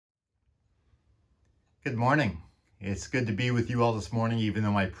Good morning. It's good to be with you all this morning, even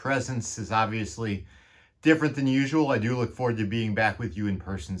though my presence is obviously different than usual. I do look forward to being back with you in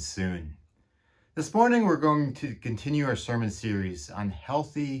person soon. This morning, we're going to continue our sermon series on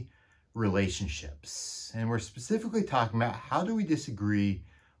healthy relationships. And we're specifically talking about how do we disagree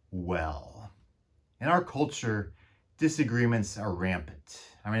well. In our culture, disagreements are rampant.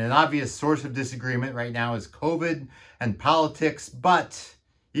 An obvious source of disagreement right now is COVID and politics, but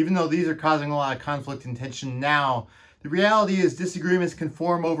even though these are causing a lot of conflict and tension now, the reality is disagreements can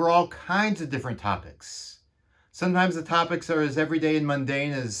form over all kinds of different topics. Sometimes the topics are as everyday and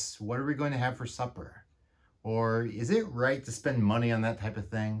mundane as, what are we going to have for supper? Or, is it right to spend money on that type of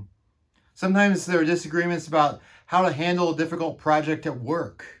thing? Sometimes there are disagreements about how to handle a difficult project at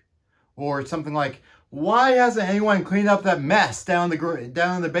work. Or something like, why hasn't anyone cleaned up that mess down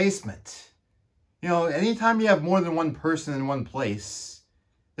in the basement? Anytime you have more than one person in one place,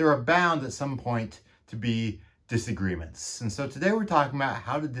 there are bound at some point to be disagreements. And so today we're talking about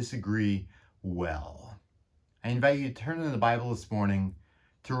how to disagree well. I invite you to turn in the Bible this morning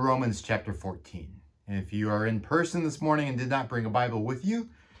to Romans chapter 14. And if you are in person this morning and did not bring a Bible with you,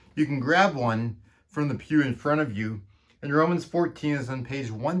 you can grab one from the pew in front of you. And Romans 14 is on page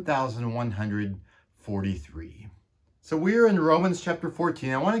 1143. So we are in Romans chapter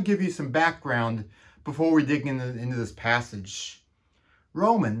 14. I want to give you some background before we dig into this passage.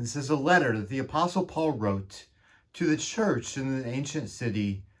 Romans is a letter that the Apostle Paul wrote to the church in the ancient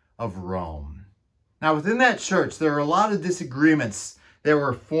city of Rome. Now, within that church, there are a lot of disagreements that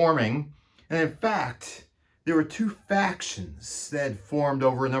were forming. And in fact, there were two factions that had formed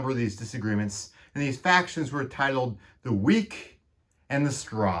over a number of these disagreements. And these factions were titled the weak and the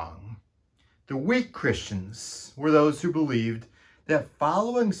strong. The weak Christians were those who believed that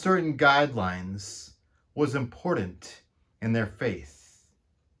following certain guidelines was important in their faith.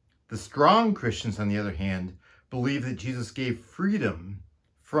 The strong Christians, on the other hand, believe that Jesus gave freedom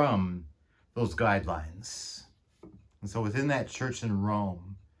from those guidelines. And so within that church in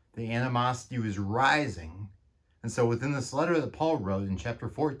Rome, the animosity was rising. And so within this letter that Paul wrote in chapter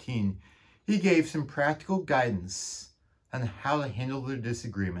 14, he gave some practical guidance on how to handle their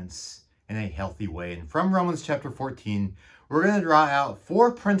disagreements in a healthy way. And from Romans chapter 14, we're going to draw out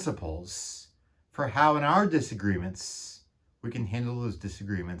 4 principles for how in our disagreements we can handle those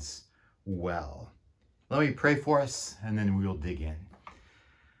disagreements well. Let me pray for us, and then we will dig in.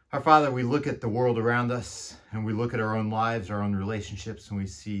 Our Father, we look at the world around us, and we look at our own lives, our own relationships, and we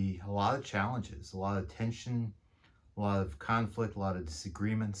see a lot of challenges, a lot of tension, a lot of conflict, a lot of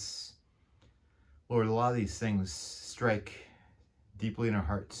disagreements. Lord, a lot of these things strike deeply in our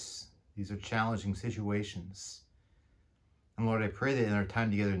hearts. These are challenging situations. And Lord, I pray that in our time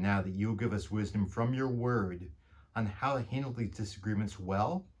together now that you'll give us wisdom from your word on how to handle these disagreements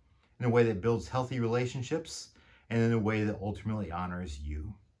well, in a way that builds healthy relationships, and in a way that ultimately honors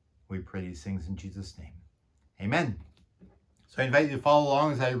you. We pray these things in Jesus' name. Amen. So I invite you to follow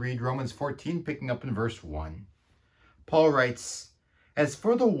along as I read Romans 14, picking up in verse 1. Paul writes, "As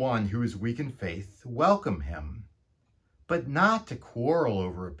for the one who is weak in faith, welcome him, but not to quarrel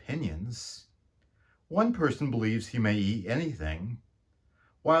over opinions. One person believes he may eat anything,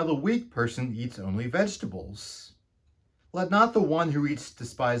 while the weak person eats only vegetables. Let not the one who eats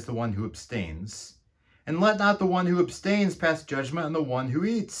despise the one who abstains, and let not the one who abstains pass judgment on the one who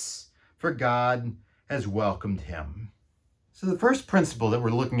eats, for God has welcomed him." So the first principle that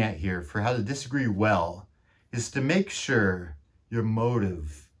we're looking at here for how to disagree well is to make sure your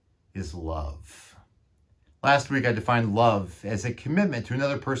motive is love. Last week I defined love as a commitment to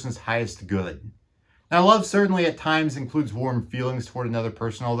another person's highest good. Now, love certainly at times includes warm feelings toward another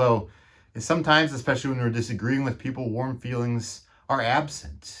person, although sometimes, especially when we're disagreeing with people, warm feelings are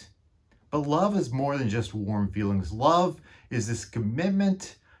absent. But love is more than just warm feelings. Love is this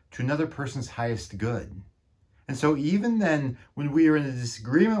commitment to another person's highest good. And so even then, when we are in a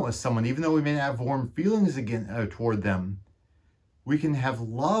disagreement with someone, even though we may not have warm feelings toward them, we can have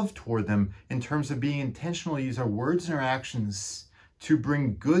love toward them in terms of being intentional to use our words and our actions to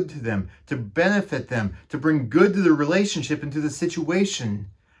bring good to them, to benefit them, to bring good to the relationship and to the situation,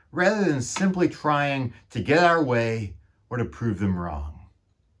 rather than simply trying to get our way or to prove them wrong.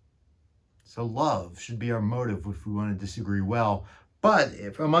 So love should be our motive if we want to disagree well. But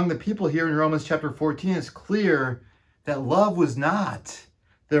if among the people here in Romans chapter 14, it's clear that love was not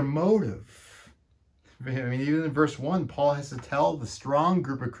their motive. Even in verse 1, Paul has to tell the strong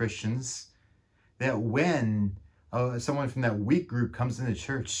group of Christians that when someone from that weak group comes into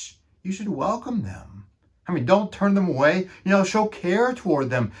church, you should welcome them. Don't turn them away. Show care toward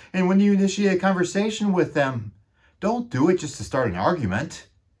them. And when you initiate a conversation with them, don't do it just to start an argument.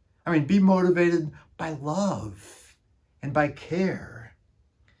 Be motivated by love and by care.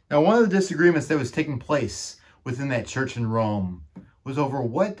 Now, one of the disagreements that was taking place within that church in Rome was over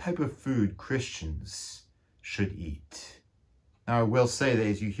what type of food Christians should eat. Now, I will say that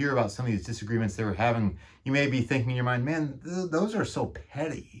as you hear about some of these disagreements they were having, you may be thinking in your mind, man, those are so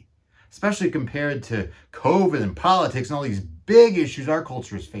petty, especially compared to COVID and politics and all these big issues our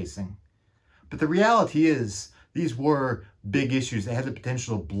culture is facing. But the reality is, these were big issues that had the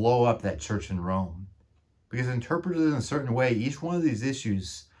potential to blow up that church in Rome. Because interpreted in a certain way, each one of these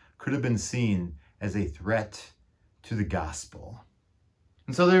issues could have been seen as a threat to the gospel.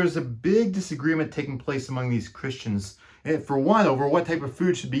 And so there was a big disagreement taking place among these Christians, for one, over what type of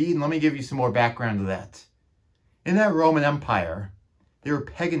food should be eaten. Let me give you some more background to that. In that Roman Empire, there were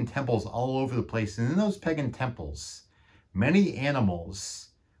pagan temples all over the place. And in those pagan temples, many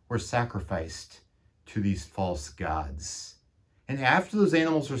animals were sacrificed to these false gods. And after those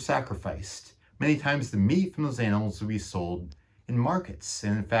animals were sacrificed, many times the meat from those animals would be sold in markets.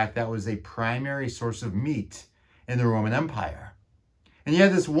 And in fact, that was a primary source of meat in the Roman Empire. And you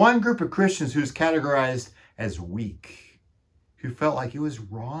had this one group of Christians who was categorized as weak, who felt like it was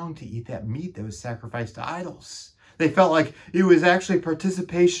wrong to eat that meat that was sacrificed to idols. They felt like it was actually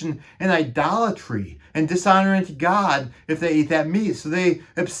participation in idolatry and dishonoring to God if they ate that meat. So they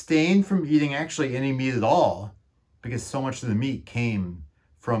abstained from eating actually any meat at all because so much of the meat came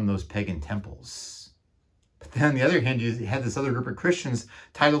from those pagan temples. But then on the other hand, you had this other group of Christians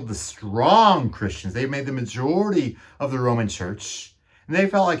titled the strong Christians. They made the majority of the Roman church. And they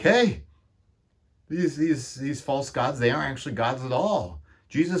felt like, hey, these false gods, they aren't actually gods at all.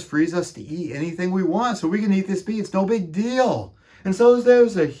 Jesus frees us to eat anything we want, so we can eat this meat. It's no big deal. And so there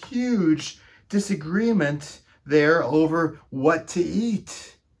was a huge disagreement there over what to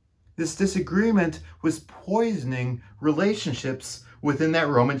eat. This disagreement was poisoning relationships within that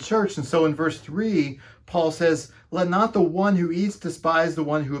Roman church. And so in verse 3, Paul says, let not the one who eats despise the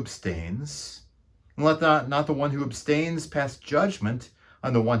one who abstains, and let not the one who abstains pass judgment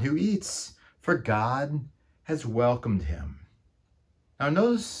on the one who eats, for God has welcomed him. Now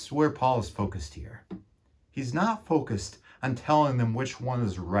notice where Paul is focused here. He's not focused on telling them which one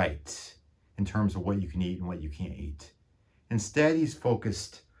is right in terms of what you can eat and what you can't eat. Instead, he's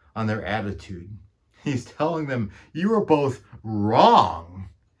focused on their attitude. He's telling them, you are both wrong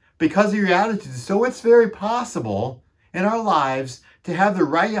because of your attitude. So it's very possible in our lives to have the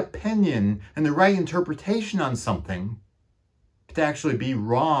right opinion and the right interpretation on something, but to actually be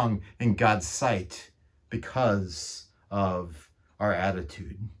wrong in God's sight because of our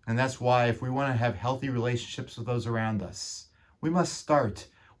attitude. And that's why if we want to have healthy relationships with those around us, we must start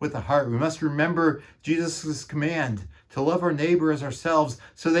with the heart. We must remember Jesus' command to love our neighbor as ourselves,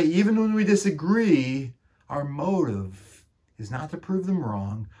 so that even when we disagree, our motive is not to prove them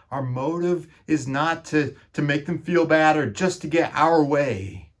wrong. Our motive is not to make them feel bad or just to get our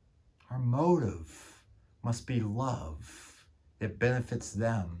way. Our motive must be love that benefits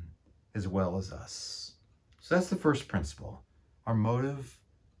them as well as us. So that's the first principle. Our motive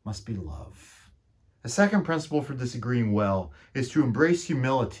must be love. The second principle for disagreeing well is to embrace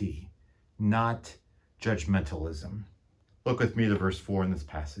humility, not judgmentalism. Look with me to verse 4 in this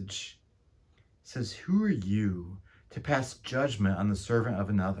passage. It says, who are you to pass judgment on the servant of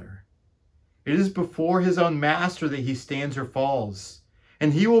another? It is before his own master that he stands or falls,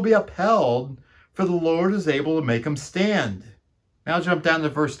 and he will be upheld, for the Lord is able to make him stand. Now jump down to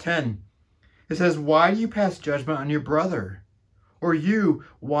verse 10. It says, why do you pass judgment on your brother? Or you,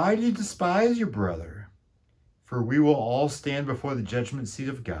 why do you despise your brother? For we will all stand before the judgment seat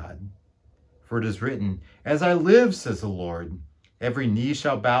of God. For it is written, as I live, says the Lord, every knee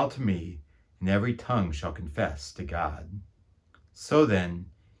shall bow to me, and every tongue shall confess to God. So then,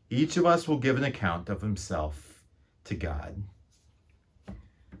 each of us will give an account of himself to God.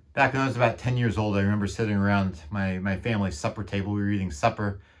 Back when I was about 10 years old, I remember sitting around my family's supper table. We were eating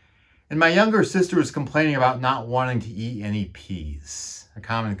supper. And my younger sister was complaining about not wanting to eat any peas, a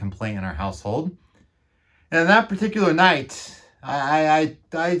common complaint in our household. And that particular night,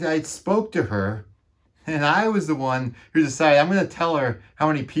 I spoke to her, and I was the one who decided I'm going to tell her how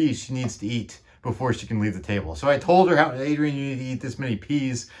many peas she needs to eat before she can leave the table. So I told her, Adrian, you need to eat this many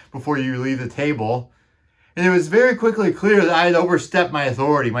peas before you leave the table. And it was very quickly clear that I had overstepped my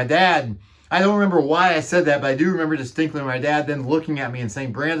authority. My dad, I don't remember why I said that, but I do remember distinctly my dad then looking at me and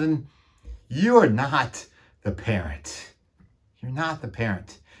saying, Brandon, you are not the parent. You're not the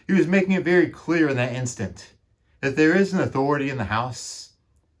parent. He was making it very clear in that instant that there is an authority in the house,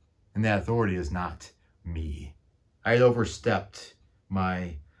 and that authority is not me. I had overstepped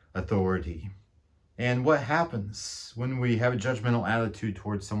my authority. And what happens when we have a judgmental attitude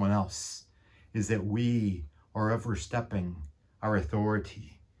towards someone else is that we are overstepping our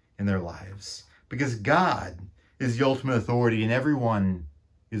authority in their lives. Because God is the ultimate authority and everyone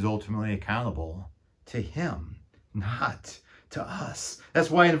is ultimately accountable to him, not to us.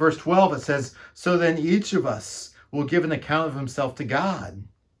 That's why in verse 12 it says, so then each of us will give an account of himself to God.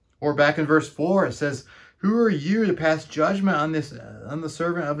 Or back in verse 4 it says, who are you to pass judgment on the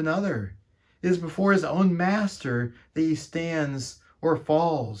servant of another? It is before his own master that he stands or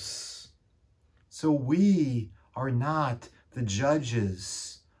falls. So we are not the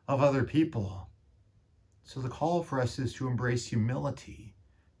judges of other people. So the call for us is to embrace humility,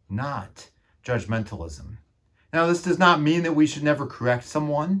 not judgmentalism. Now, this does not mean that we should never correct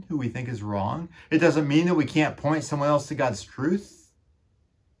someone who we think is wrong. It doesn't mean that we can't point someone else to God's truth.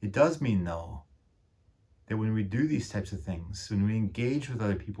 It does mean, though, that when we do these types of things, when we engage with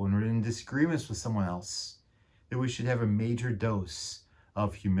other people, when we're in disagreements with someone else, that we should have a major dose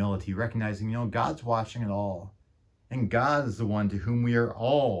of humility, recognizing, God's watching it all. And God is the one to whom we are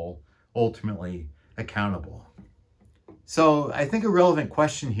all ultimately accountable. So I think a relevant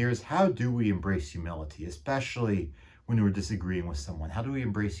question here is, how do we embrace humility, especially when we're disagreeing with someone? How do we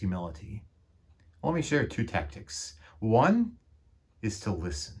embrace humility? Well, let me share 2 tactics. One is to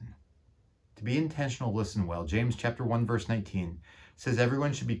listen. To be intentional, listen well. James chapter 1, verse 19 says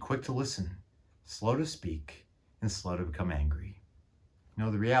everyone should be quick to listen, slow to speak, and slow to become angry.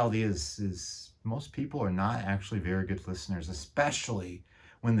 The reality is most people are not actually very good listeners, especially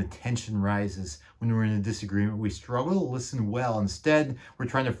when the tension rises, when we're in a disagreement. We struggle to listen well. Instead, we're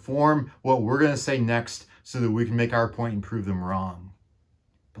trying to form what we're going to say next so that we can make our point and prove them wrong.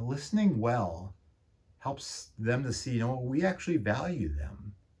 But listening well helps them to see, we actually value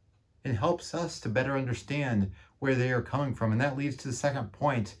them. It helps us to better understand where they are coming from. And that leads to the second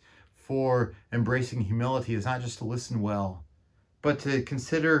point for embracing humility, is not just to listen well, but to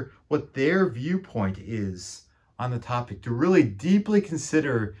consider what their viewpoint is on the topic, to really deeply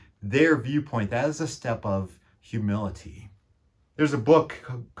consider their viewpoint. That is a step of humility. There's a book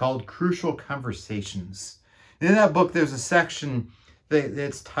called Crucial Conversations. And in that book, there's a section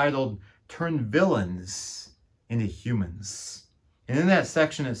that's titled Turn Villains into Humans. And in that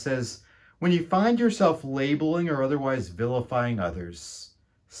section, it says, when you find yourself labeling or otherwise vilifying others,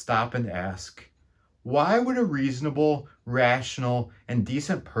 stop and ask, why would a reasonable, rational, and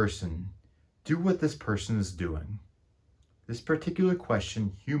decent person do what this person is doing? This particular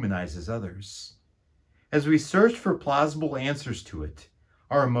question humanizes others. As we search for plausible answers to it,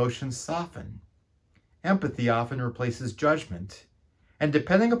 our emotions soften. Empathy often replaces judgment. And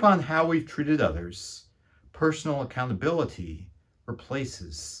depending upon how we've treated others, personal accountability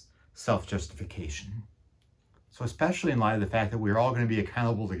replaces self-justification. So especially in light of the fact that we're all going to be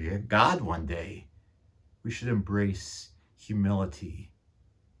accountable to God one day, we should embrace humility,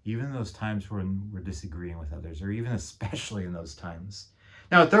 even in those times when we're disagreeing with others, or even especially in those times.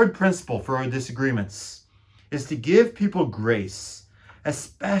 Now, a third principle for our disagreements is to give people grace,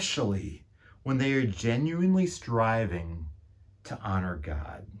 especially when they are genuinely striving to honor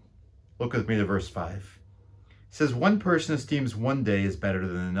God. Look with me to verse 5. It says, one person esteems one day as better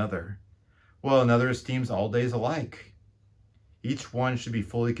than another, while another esteems all days alike. Each one should be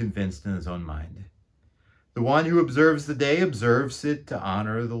fully convinced in his own mind. The one who observes the day observes it to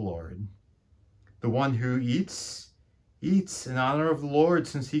honor the Lord. The one who eats, eats in honor of the Lord,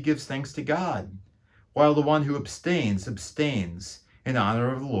 since he gives thanks to God, while the one who abstains, abstains in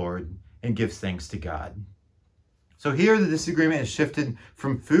honor of the Lord and gives thanks to God. So here the disagreement is shifted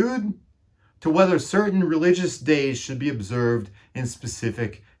from food to whether certain religious days should be observed in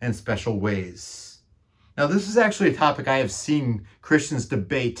specific and special ways. Now, this is actually a topic I have seen Christians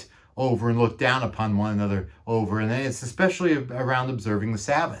debate over and look down upon one another over, and it's especially around observing the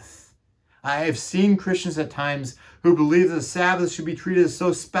Sabbath. I have seen Christians at times who believe that the Sabbath should be treated as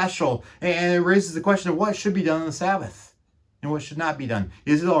so special, and it raises the question of what should be done on the Sabbath and what should not be done.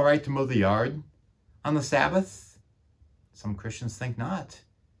 Is it all right to mow the yard on the Sabbath? Some Christians think not.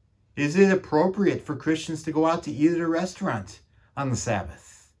 Is it appropriate for Christians to go out to eat at a restaurant on the Sabbath?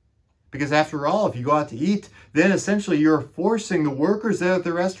 Because after all, if you go out to eat, then essentially you're forcing the workers there at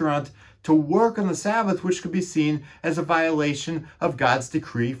the restaurant to work on the Sabbath, which could be seen as a violation of God's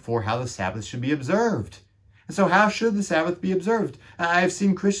decree for how the Sabbath should be observed. And so how should the Sabbath be observed? I've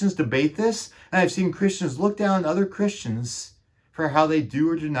seen Christians debate this, and I've seen Christians look down on other Christians for how they do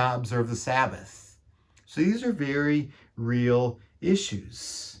or do not observe the Sabbath. So these are very real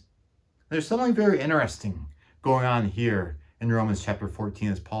issues. There's something very interesting going on here in Romans chapter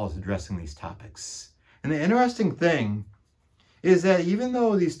 14 as Paul is addressing these topics. And the interesting thing is that even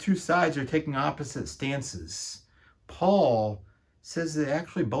though these two sides are taking opposite stances, Paul says that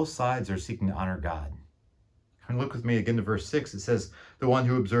actually both sides are seeking to honor God. And look with me again to verse 6. It says, the one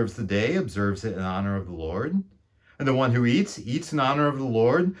who observes the day observes it in honor of the Lord. And the one who eats in honor of the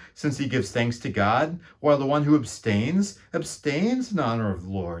Lord, since he gives thanks to God, while the one who abstains in honor of the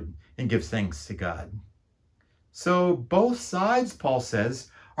Lord and gives thanks to God. So both sides, Paul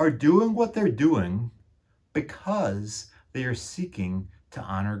says, are doing what they're doing because they are seeking to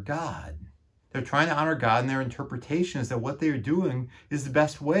honor God. They're trying to honor God, and their interpretation is that what they are doing is the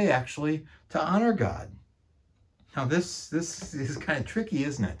best way, actually, to honor God. Now, this is kind of tricky,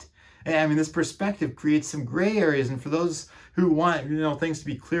 isn't it? I mean, this perspective creates some gray areas, and for those who want, things to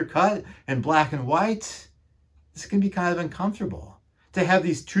be clear-cut and black and white, this can be kind of uncomfortable. To have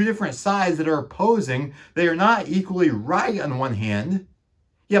these two different sides that are opposing, they are not equally right on one hand,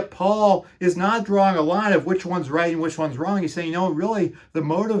 yet Paul is not drawing a line of which one's right and which one's wrong. He's saying, really, the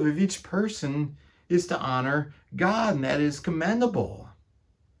motive of each person is to honor God, and that is commendable.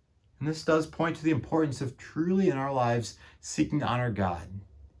 And this does point to the importance of truly in our lives seeking to honor God.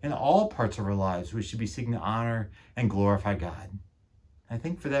 In all parts of our lives, we should be seeking to honor and glorify God. I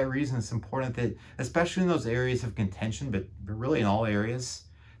think for that reason, it's important that, especially in those areas of contention, but really in all areas,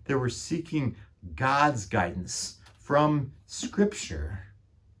 that we're seeking God's guidance from Scripture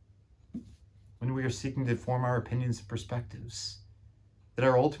when we are seeking to form our opinions and perspectives. That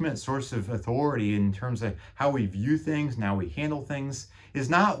our ultimate source of authority in terms of how we view things and how we handle things is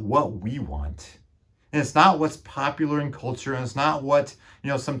not what we want. And it's not what's popular in culture, and it's not what,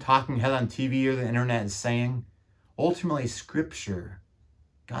 some talking head on TV or the internet is saying. Ultimately, Scripture,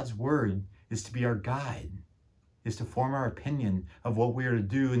 God's Word, is to be our guide, is to form our opinion of what we are to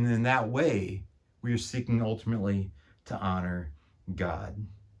do, and in that way, we are seeking ultimately to honor God.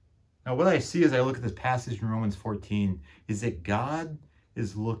 Now, what I see as I look at this passage in Romans 14 is that God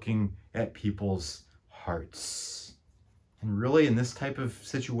is looking at people's hearts. And really, in this type of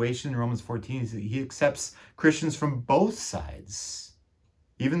situation, in Romans 14, he accepts Christians from both sides.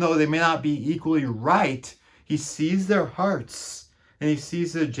 Even though they may not be equally right, he sees their hearts, and he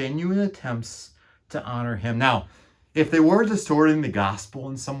sees their genuine attempts to honor him. Now, if they were distorting the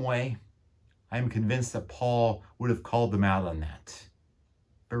gospel in some way, I'm convinced that Paul would have called them out on that.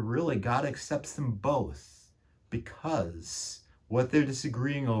 But really, God accepts them both because what they're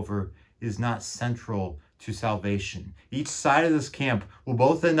disagreeing over is not central to salvation. Each side of this camp will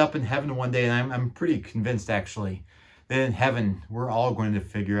both end up in heaven one day, and I'm pretty convinced, actually, that in heaven, we're all going to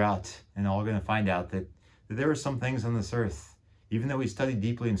figure out and all going to find out that there are some things on this earth, even though we study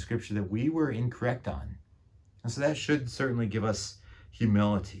deeply in Scripture, that we were incorrect on. And so that should certainly give us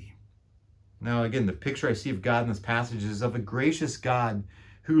humility. Now, again, the picture I see of God in this passage is of a gracious God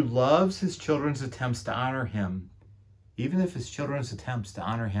who loves his children's attempts to honor him, even if his children's attempts to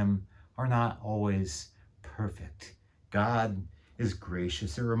honor him are not always perfect. God is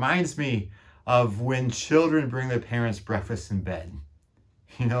gracious. It reminds me of when children bring their parents breakfast in bed.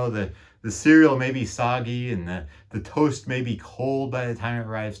 The cereal may be soggy and the toast may be cold by the time it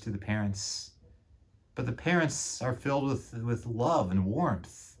arrives to the parents. But the parents are filled with love and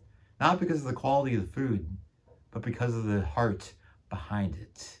warmth, not because of the quality of the food, but because of the heart behind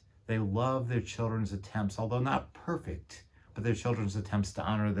it. They love their children's attempts, although not perfect, but their children's attempts to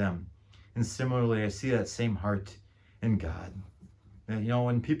honor them. And similarly, I see that same heart in God.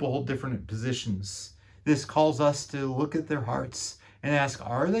 When people hold different positions, this calls us to look at their hearts and ask,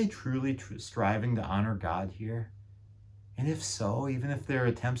 are they truly striving to honor God here? And if so, even if their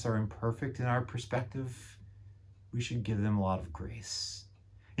attempts are imperfect in our perspective, we should give them a lot of grace.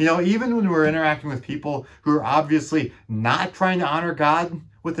 Even when we're interacting with people who are obviously not trying to honor God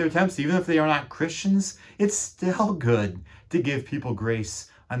with their attempts, even if they are not Christians, it's still good to give people grace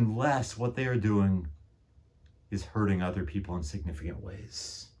unless what they are doing is hurting other people in significant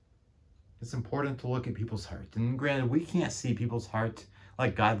ways. It's important to look at people's heart. And granted, we can't see people's heart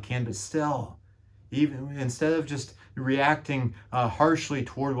like God can, but still, even instead of just reacting harshly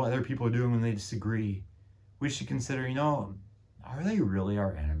toward what other people are doing when they disagree, we should consider, are they really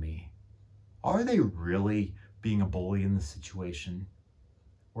our enemy? Are they really being a bully in this situation?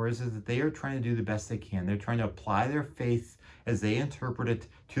 Or is it that they are trying to do the best they can? They're trying to apply their faith as they interpret it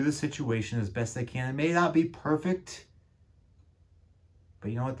to the situation as best they can. It may not be perfect, but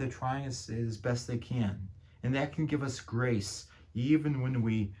you know what? They're trying as best they can. And that can give us grace even when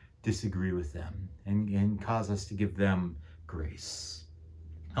we disagree with them and cause us to give them grace.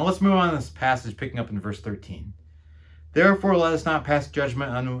 Now let's move on to this passage, picking up in verse 13. Therefore, let us not pass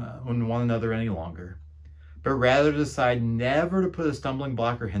judgment on one another any longer, but rather decide never to put a stumbling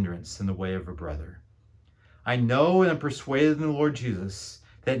block or hindrance in the way of a brother. I know and am persuaded in the Lord Jesus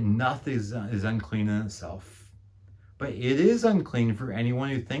that nothing is unclean in itself, but it is unclean for anyone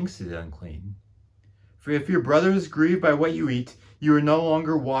who thinks it unclean. For if your brother is grieved by what you eat, you are no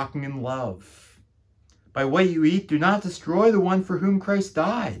longer walking in love. By what you eat, do not destroy the one for whom Christ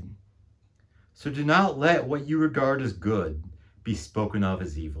died. So do not let what you regard as good be spoken of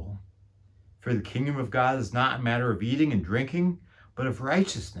as evil. For the kingdom of God is not a matter of eating and drinking, but of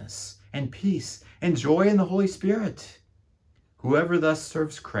righteousness and peace and joy in the Holy Spirit. Whoever thus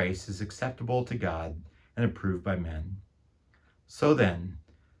serves Christ is acceptable to God and approved by men. So then,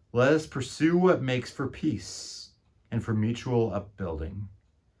 let us pursue what makes for peace and for mutual upbuilding.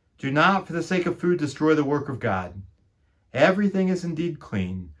 Do not, for the sake of food, destroy the work of God. Everything is indeed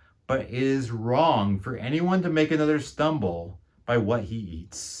clean, but it is wrong for anyone to make another stumble by what he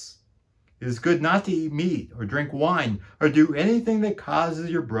eats. It is good not to eat meat or drink wine or do anything that causes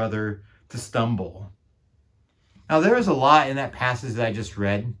your brother to stumble. Now, there is a lot in that passage that I just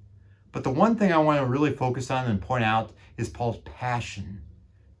read, but the one thing I want to really focus on and point out is Paul's passion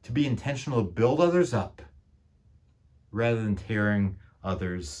to be intentional to build others up rather than tearing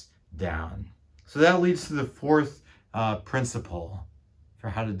others down. So that leads to the fourth principle for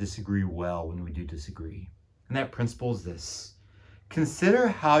how to disagree well when we do disagree. And that principle is this: consider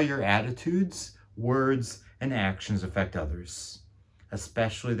how your attitudes, words, and actions affect others,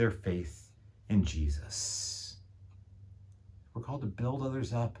 especially their faith in Jesus. We're called to build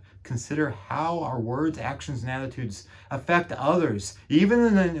others up. Consider how our words, actions, and attitudes affect others,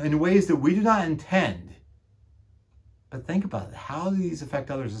 even in ways that we do not intend. But think about it. How do these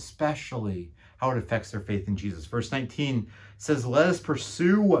affect others, especially how it affects their faith in Jesus? Verse 19 says, let us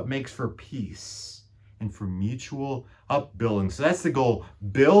pursue what makes for peace and for mutual upbuilding. So that's the goal.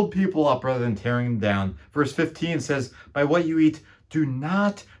 Build people up rather than tearing them down. Verse 15 says, by what you eat, do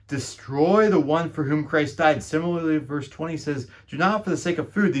not destroy the one for whom Christ died. Similarly, verse 20 says, do not for the sake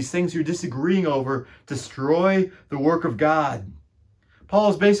of food, these things you're disagreeing over, destroy the work of God. Paul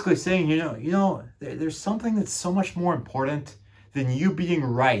is basically saying, there's something that's so much more important than you being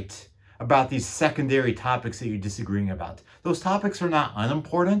right about these secondary topics that you're disagreeing about. Those topics are not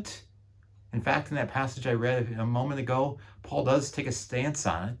unimportant. In fact, in that passage I read a moment ago, Paul does take a stance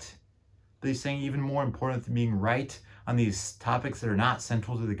on it. But he's saying even more important than being right on these topics that are not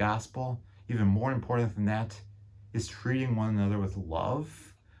central to the gospel, even more important than that, is treating one another with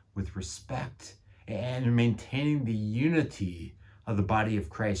love, with respect, and maintaining the unity of the body of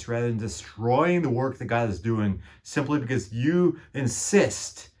Christ rather than destroying the work that God is doing simply because you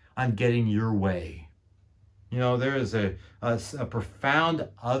insist on getting your way. There is a profound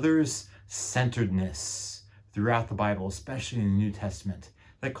others-centeredness throughout the Bible, especially in the New Testament,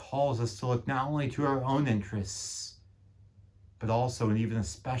 that calls us to look not only to our own interests, but also and even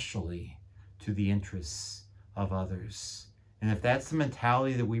especially to the interests of others. And if that's the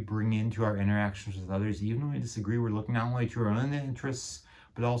mentality that we bring into our interactions with others, even when we disagree, we're looking not only to our own interests,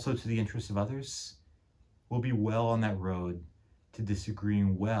 but also to the interests of others, we'll be well on that road to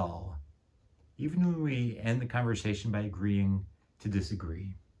disagreeing well, even when we end the conversation by agreeing to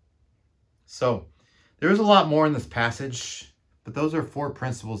disagree. So there's a lot more in this passage, but those are 4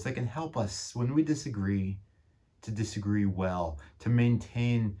 principles that can help us when we disagree to disagree well, to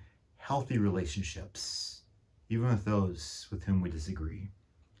maintain healthy relationships, even with those with whom we disagree.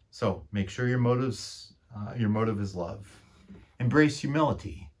 So make sure your motive is love. Embrace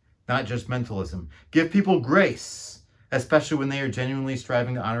humility, not judgmentalism. Give people grace, especially when they are genuinely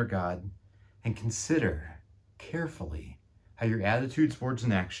striving to honor God. And consider carefully how your attitudes, words,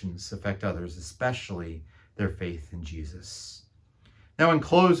 and actions affect others, especially their faith in Jesus. Now, in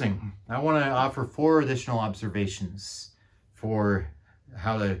closing, I want to offer 4 additional observations for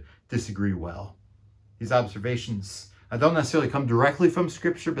how to disagree well. These observations don't necessarily come directly from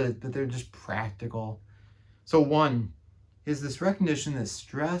Scripture, but they're just practical. So 1 is this recognition that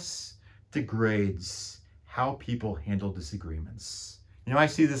stress degrades how people handle disagreements. I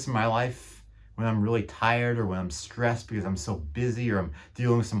see this in my life when I'm really tired or when I'm stressed because I'm so busy or I'm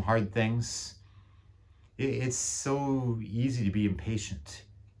dealing with some hard things. It's so easy to be impatient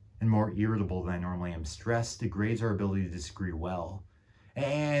and more irritable than I normally am. Stress degrades our ability to disagree well.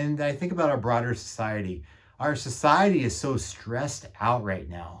 And I think about our broader society. Our society is so stressed out right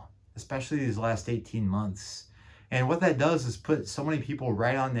now, especially these last 18 months. And what that does is put so many people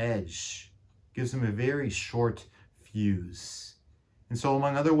right on the edge, gives them a very short fuse. And so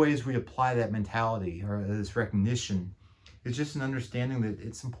among other ways we apply that mentality or this recognition is just an understanding that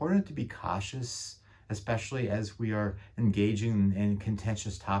it's important to be cautious, especially as we are engaging in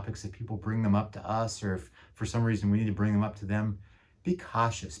contentious topics. If people bring them up to us, or if for some reason we need to bring them up to them, be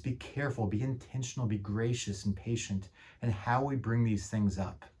cautious, be careful, be intentional, be gracious and patient in how we bring these things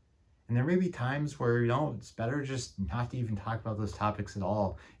up. And there may be times where, it's better just not to even talk about those topics at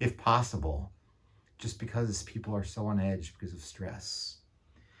all, if possible, just because people are so on edge because of stress.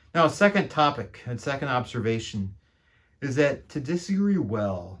 Now, a second topic, and second observation, is that to disagree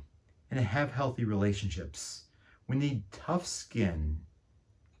well and to have healthy relationships, we need tough skin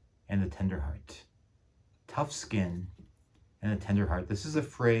and a tender heart. Tough skin and a tender heart. This is a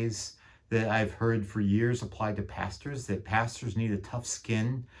phrase that I've heard for years applied to pastors, that pastors need a tough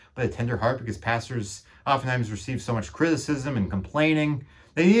skin but a tender heart, because pastors oftentimes receive so much criticism and complaining.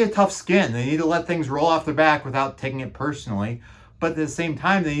 They need a tough skin. They need to let things roll off their back without taking it personally. But at the same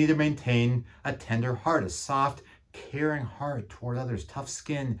time, they need to maintain a tender heart, a soft, caring heart toward others, tough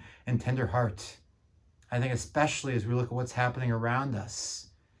skin and tender heart. I think especially as we look at what's happening around us,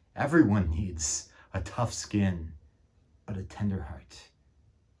 everyone needs a tough skin, but a tender heart.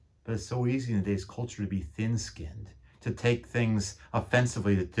 But it's so easy in today's culture to be thin-skinned, to take things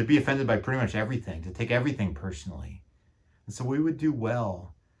offensively, to be offended by pretty much everything, to take everything personally. And so we would do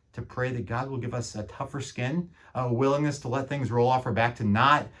well to pray that God will give us a tougher skin, a willingness to let things roll off our back, to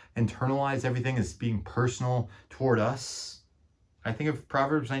not internalize everything as being personal toward us. I think of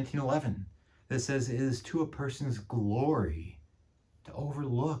Proverbs 19:11 that says, "It is to a person's glory to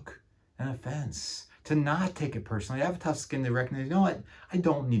overlook an offense, to not take it personally." I have a tough skin to recognize, you know what? I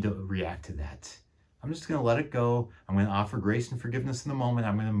don't need to react to that. I'm just going to let it go. I'm going to offer grace and forgiveness in the moment.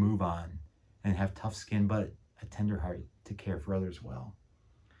 I'm going to move on and have tough skin, but a tender heart to care for others well.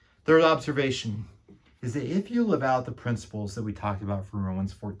 Third observation is that if you live out the principles that we talked about from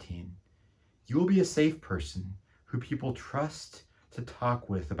Romans 14, you will be a safe person who people trust to talk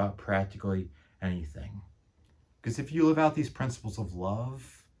with about practically anything. Because if you live out these principles of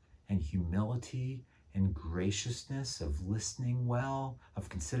love and humility and graciousness, of listening well, of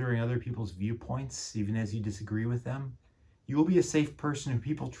considering other people's viewpoints, even as you disagree with them, you will be a safe person who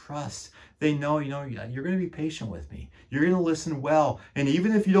people trust. They know, you're going to be patient with me. You're going to listen well. And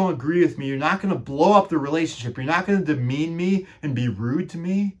even if you don't agree with me, you're not going to blow up the relationship. You're not going to demean me and be rude to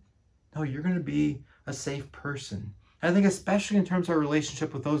me. No, you're going to be a safe person. And I think especially in terms of our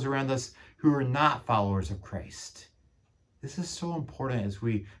relationship with those around us who are not followers of Christ. This is so important as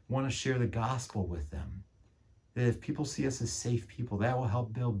we want to share the gospel with them. That if people see us as safe people, that will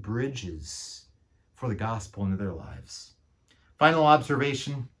help build bridges for the gospel into their lives. Final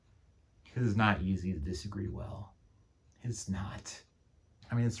observation, it is not easy to disagree well. It's not.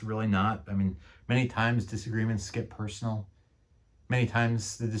 It's really not. Many times disagreements get personal. Many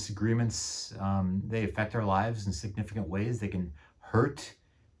times the disagreements, they affect our lives in significant ways. They can hurt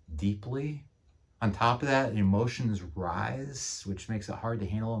deeply. On top of that, emotions rise, which makes it hard to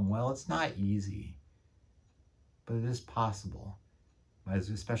handle them well. It's not easy, but it is possible,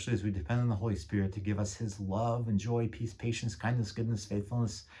 especially as we depend on the Holy Spirit to give us his love and joy, peace, patience, kindness, goodness,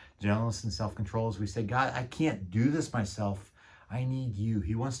 faithfulness, gentleness, and self-control. As we say, God, I can't do this myself. I need you.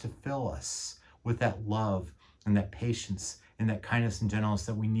 He wants to fill us with that love and that patience and that kindness and gentleness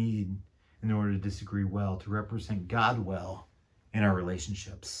that we need in order to disagree well, to represent God well in our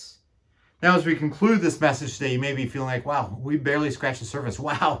relationships. Now, as we conclude this message today, you may be feeling like, wow, we barely scratched the surface.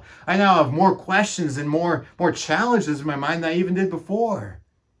 Wow, I now have more questions and more challenges in my mind than I even did before.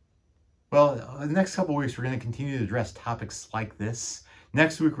 Well, the next couple of weeks, we're going to continue to address topics like this.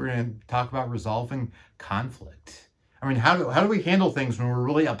 Next week, we're going to talk about resolving conflict. How do we handle things when we're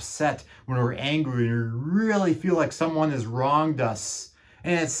really upset, when we're angry, and we really feel like someone has wronged us?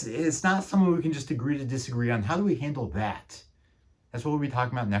 And it's not someone we can just agree to disagree on. How do we handle that? That's what we'll be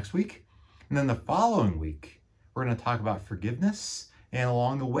talking about next week. And then the following week, we're going to talk about forgiveness. And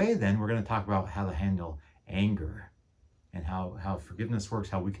along the way, then, we're going to talk about how to handle anger and how forgiveness works,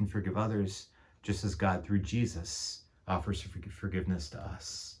 how we can forgive others, just as God, through Jesus, offers forgiveness to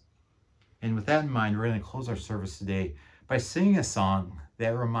us. And with that in mind, we're going to close our service today by singing a song that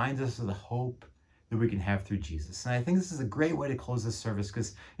reminds us of the hope that we can have through Jesus. And I think this is a great way to close this service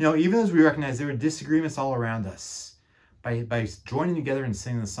because, even as we recognize there are disagreements all around us, by joining together and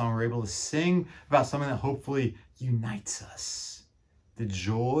singing the song, we're able to sing about something that hopefully unites us. The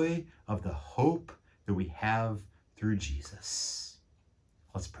joy of the hope that we have through Jesus.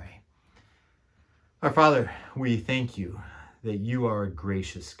 Let's pray. Our Father, we thank you that you are a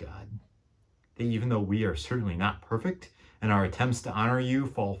gracious God. That even though we are certainly not perfect and our attempts to honor you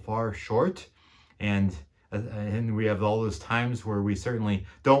fall far short, and we have all those times where we certainly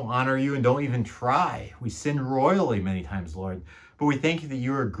don't honor you and don't even try. We sin royally many times, Lord. But we thank you that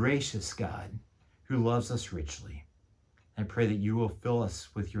you are a gracious God who loves us richly. I pray that you will fill us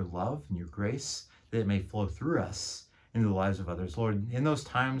with your love and your grace, that it may flow through us into the lives of others. Lord, in those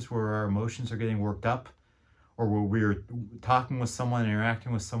times where our emotions are getting worked up, or where we're talking with someone,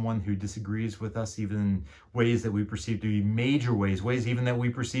 interacting with someone who disagrees with us, even in ways that we perceive to be major ways even that we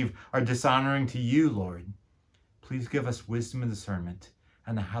perceive are dishonoring to you, Lord. Please give us wisdom and discernment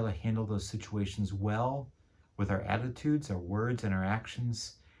on how to handle those situations well with our attitudes, our words, and our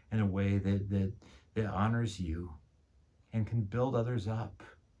actions in a way that honors you and can build others up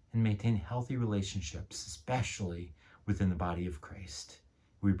and maintain healthy relationships, especially within the body of Christ.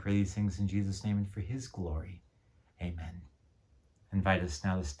 We pray these things in Jesus' name and for his glory. Amen. Invite us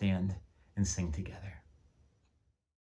now to stand and sing together.